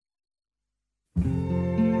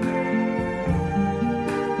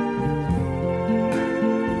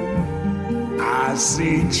I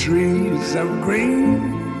see trees of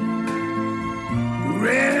green,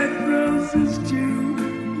 red roses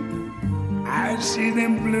too. I see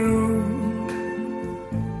them bloom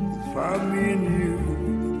for me and you.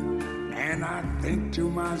 And I think to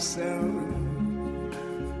myself,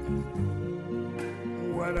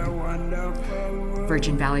 what a wonderful world.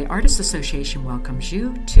 Virgin Valley Artists Association welcomes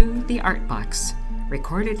you to The Art Box,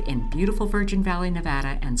 recorded in beautiful Virgin Valley,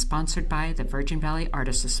 Nevada, and sponsored by the Virgin Valley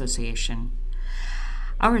Artists Association.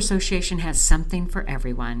 Our association has something for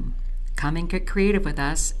everyone. Come and get creative with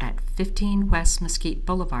us at 15 West Mesquite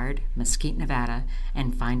Boulevard, Mesquite, Nevada,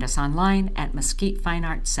 and find us online at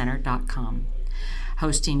mesquitefineartscenter.com.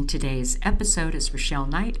 Hosting today's episode is Rachelle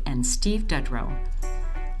Knight and Steve Dudrow.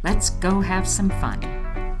 Let's go have some fun.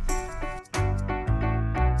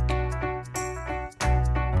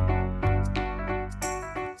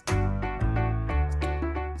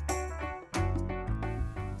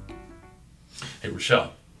 Hey, Rachelle.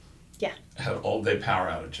 Yeah. I had an all-day power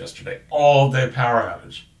outage yesterday. All-day power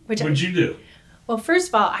outage. What'd you do? Well, first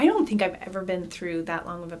of all, I don't think I've ever been through that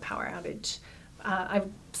long of a power outage. I've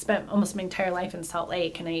spent almost my entire life in Salt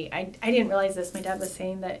Lake, and I didn't realize this. My dad was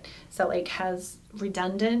saying that Salt Lake has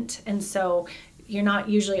redundant, and so you're not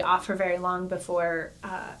usually off for very long before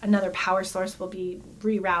another power source will be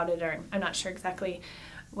rerouted, or I'm not sure exactly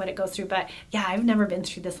what it goes through. But yeah, I've never been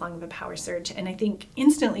through this long of a power surge, and I think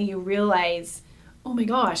instantly you realize, oh my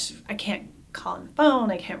gosh, I can't call on the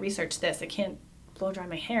phone, I can't research this, I can't blow dry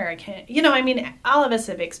my hair, I can't, all of us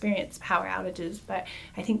have experienced power outages, but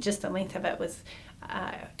I think just the length of it was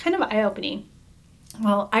kind of eye-opening.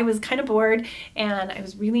 Well, I was kind of bored, and I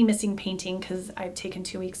was really missing painting because I'd taken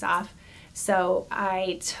 2 weeks off. So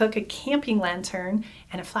I took a camping lantern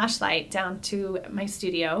and a flashlight down to my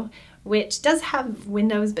studio, which does have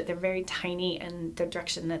windows, but they're very tiny, and the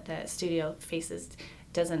direction that the studio faces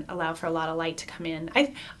doesn't allow for a lot of light to come in.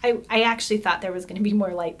 I actually thought there was going to be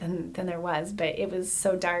more light than there was, but it was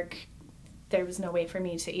so dark there was no way for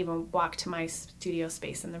me to even walk to my studio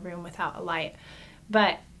space in the room without a light.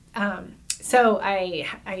 But so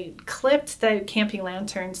I clipped the camping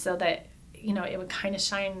lantern so that it would kind of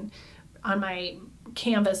shine on my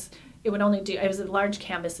canvas. It would only do, it was a large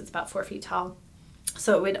canvas, it's about 4 feet tall,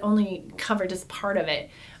 so it would only cover just part of it.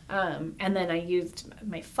 And then I used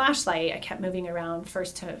my flashlight. I kept moving around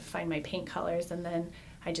first to find my paint colors, and then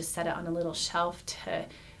I just set it on a little shelf to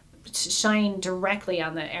shine directly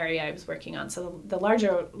on the area I was working on. So the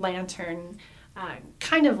larger lantern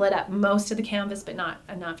kind of lit up most of the canvas, but not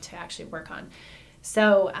enough to actually work on.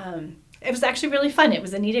 So it was actually really fun. It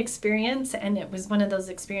was a neat experience, and it was one of those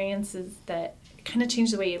experiences that kind of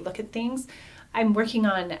changed the way you look at things. I'm working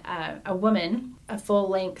on a woman, a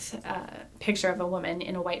full-length picture of a woman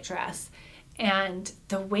in a white dress. And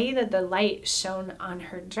the way that the light shone on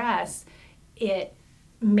her dress, it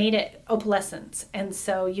made it opalescent. And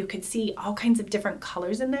so you could see all kinds of different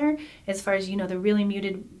colors in there, as far as, the really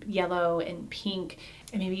muted yellow and pink,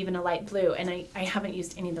 and maybe even a light blue. And I haven't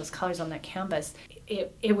used any of those colors on that canvas.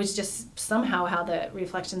 It was just somehow how the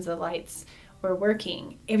reflections of the lights were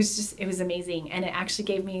working. It was amazing, and it actually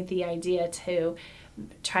gave me the idea to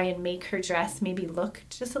try and make her dress maybe look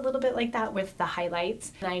just a little bit like that with the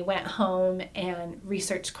highlights. And I went home and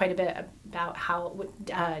researched quite a bit about how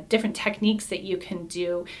different techniques that you can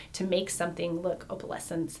do to make something look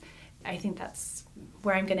opalescent. I think that's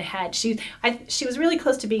where I'm going to head. She was really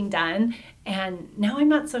close to being done, and now I'm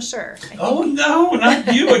not so sure. Oh no,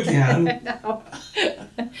 not you again. No.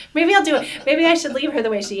 Maybe I'll do it. Maybe I should leave her the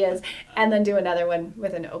way she is and then do another one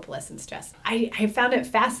with an opalescent dress. I found it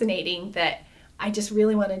fascinating that I just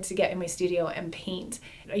really wanted to get in my studio and paint.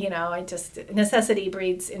 Necessity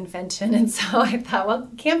breeds invention, and so I thought, well,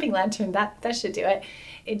 camping lantern, that should do it.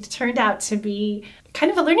 It turned out to be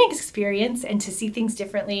kind of a learning experience, and to see things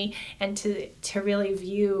differently, and to really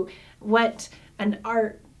view what an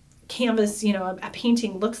art canvas, a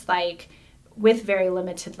painting looks like with very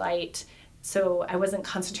limited light. So I wasn't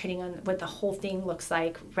concentrating on what the whole thing looks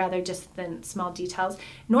like, rather just than small details.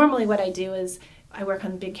 Normally what I do is I work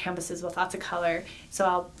on big canvases with lots of color,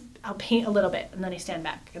 so I'll paint a little bit, and then I stand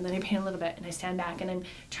back, and then I paint a little bit, and I stand back, and I'm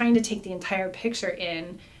trying to take the entire picture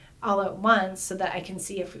in all at once so that I can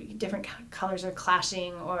see if different colors are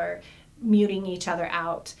clashing or muting each other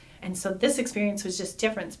out. And so this experience was just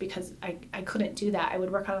different because I couldn't do that. I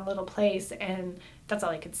would work on a little place, and that's all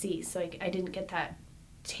I could see, so I didn't get that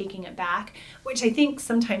taking it back, which I think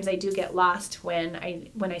sometimes I do get lost when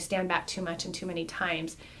I stand back too much and too many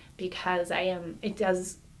times, because it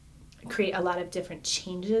does create a lot of different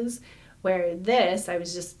changes, where this, I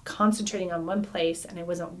was just concentrating on one place, and I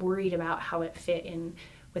wasn't worried about how it fit in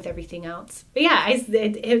with everything else. But yeah,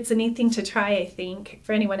 it's a neat thing to try, I think,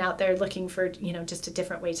 for anyone out there looking for, just a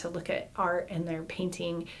different way to look at art and their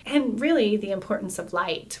painting. And really the importance of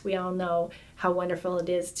light. We all know how wonderful it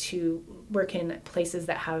is to work in places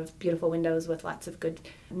that have beautiful windows with lots of good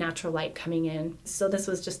natural light coming in. So this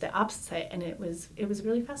was just the opposite, and it was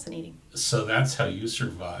really fascinating. So that's how you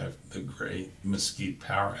survived the great Mesquite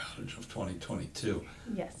power outage of 2022.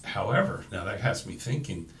 Yes. However, now that has me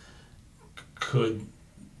thinking, could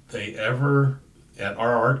they ever, at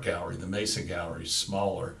our art gallery, the Mesa Gallery,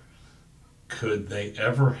 smaller, could they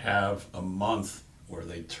ever have a month where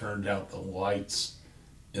they turned out the lights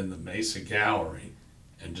in the Mesa Gallery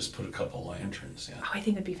and just put a couple lanterns in? Oh, I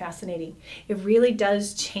think it would be fascinating. It really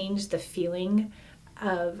does change the feeling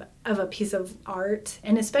of a piece of art,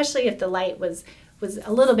 and especially if the light was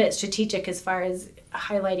a little bit strategic as far as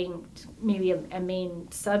highlighting maybe a main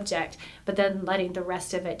subject, but then letting the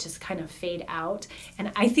rest of it just kind of fade out.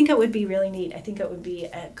 And I think it would be really neat. I think it would be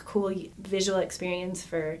a cool visual experience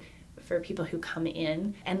for people who come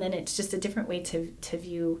in. And then it's just a different way to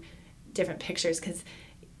view different pictures, because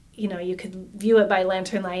you could view it by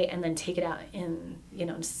lantern light and then take it out in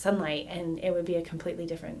sunlight, and it would be a completely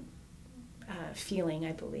different feeling,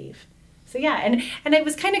 I believe. So yeah, and it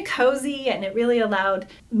was kind of cozy, and it really allowed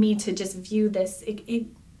me to just view this.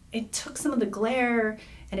 It took some of the glare,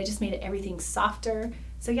 and it just made everything softer.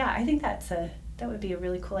 So yeah, I think that would be a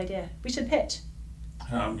really cool idea. We should pitch.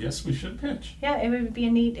 Yes, we should pitch. Yeah, it would be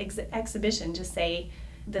a neat exhibition. Just say,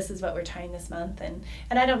 this is what we're trying this month, and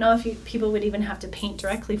I don't know if people would even have to paint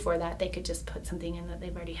directly for that. They could just put something in that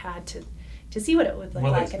they've already had to see what it would look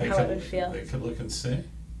like and how it would feel. They could look and see.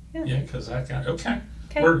 Yeah, because I got okay.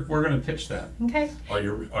 Okay. We're going to pitch that. Okay. Are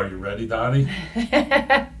you ready, Dottie?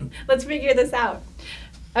 Let's figure this out.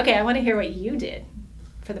 Okay, I want to hear what you did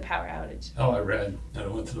for the power outage. Oh, I read, and I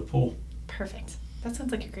went to the pool. Perfect. That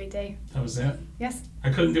sounds like a great day. That was it? Yes. I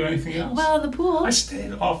couldn't do anything else. Well, the pool. I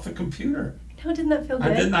stayed off the computer. No, didn't that feel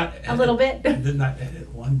good? I did not edit, a little bit. I did not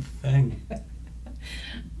edit one thing.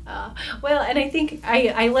 Well, and I think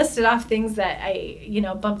I listed off things that I,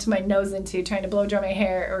 bumped my nose into trying to blow dry my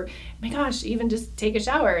hair, or, my gosh, even just take a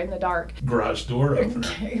shower in the dark. Garage door opener.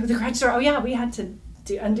 The garage door. Oh, yeah, we had to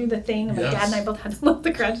undo the thing, and my dad and I both had to lock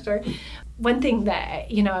the garage door. One thing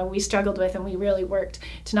that, we struggled with, and we really worked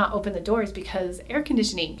to not open the doors, because air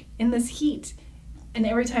conditioning in this heat. And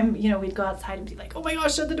every time, we'd go outside and be like, oh my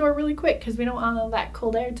gosh, shut the door really quick, because we don't want all that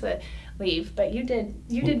cold air to leave. But you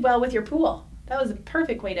did well with your pool. That was a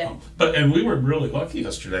perfect way to... And we were really lucky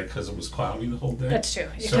yesterday because it was cloudy the whole day. That's true.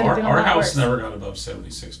 So our house never got above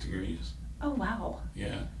 76 degrees. Oh, wow.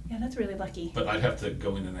 Yeah. Yeah, that's really lucky. But I'd have to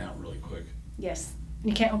go in and out really quick. Yes.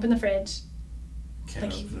 You can't open the fridge.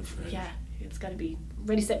 Can't open the fridge. Yeah, it's got to be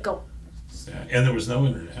ready, set, go. Yeah. And there was no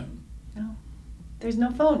internet. No. There's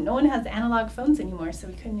no phone. No one has analog phones anymore, so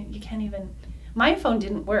you can't even... My phone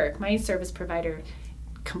didn't work. My service provider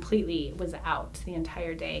completely was out the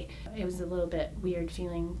entire day. It was a little bit weird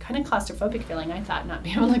feeling, kind of claustrophobic feeling, I thought, not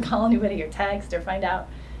being able to call anybody or text or find out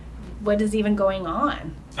what is even going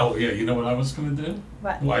on. Oh, yeah, you know what I was going to do?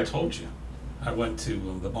 What? Well, I told you. I went to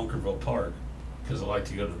the Bunkerville Park, because I like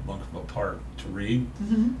to go to the Bunkerville Park to read.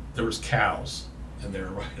 Mm-hmm. There was cows, and they were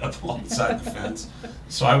right up alongside the fence.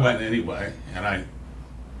 So I went anyway, and I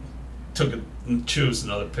chose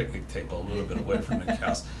another picnic table a little bit away from the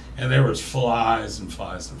cows. And there was flies and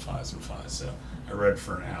flies and flies and flies. So I read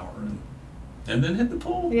for an hour and then hit the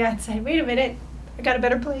pool. Yeah, and said, wait a minute, I got a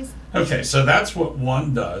better place. Okay, so that's what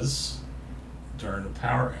one does during a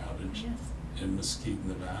power outage in Mesquite,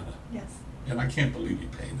 Nevada. Yes. And I can't believe you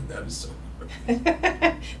painted that. Is so good.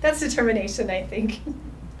 That's determination, I think.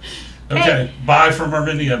 Okay, bye from our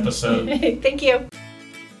mini episode. Thank you.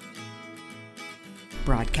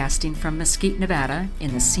 Broadcasting from Mesquite, Nevada,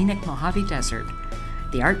 in the scenic Mojave Desert,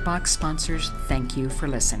 the Art Box sponsors thank you for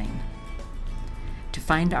listening. To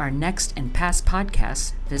find our next and past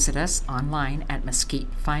podcasts, visit us online at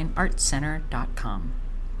mesquitefineartcenter.com.